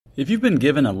If you've been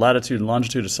given a latitude and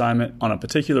longitude assignment on a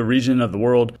particular region of the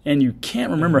world and you can't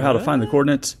remember how to find the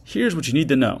coordinates, here's what you need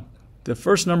to know. The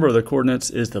first number of the coordinates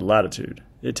is the latitude.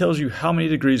 It tells you how many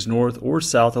degrees north or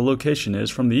south a location is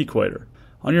from the equator.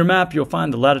 On your map, you'll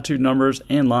find the latitude numbers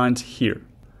and lines here.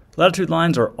 Latitude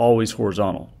lines are always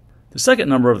horizontal. The second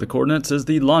number of the coordinates is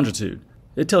the longitude.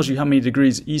 It tells you how many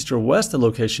degrees east or west the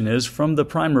location is from the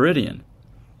prime meridian.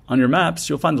 On your maps,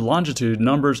 you'll find the longitude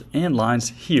numbers and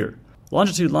lines here.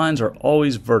 Longitude lines are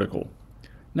always vertical.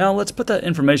 Now let's put that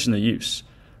information to use.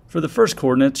 For the first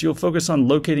coordinates, you'll focus on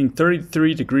locating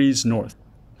 33 degrees north.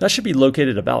 That should be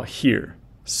located about here.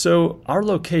 So our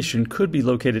location could be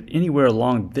located anywhere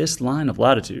along this line of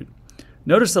latitude.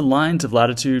 Notice the lines of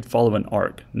latitude follow an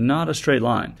arc, not a straight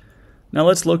line. Now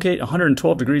let's locate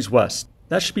 112 degrees west.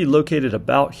 That should be located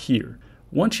about here.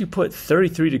 Once you put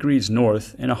 33 degrees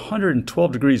north and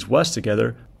 112 degrees west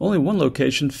together, only one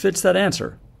location fits that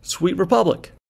answer. Sweet Republic!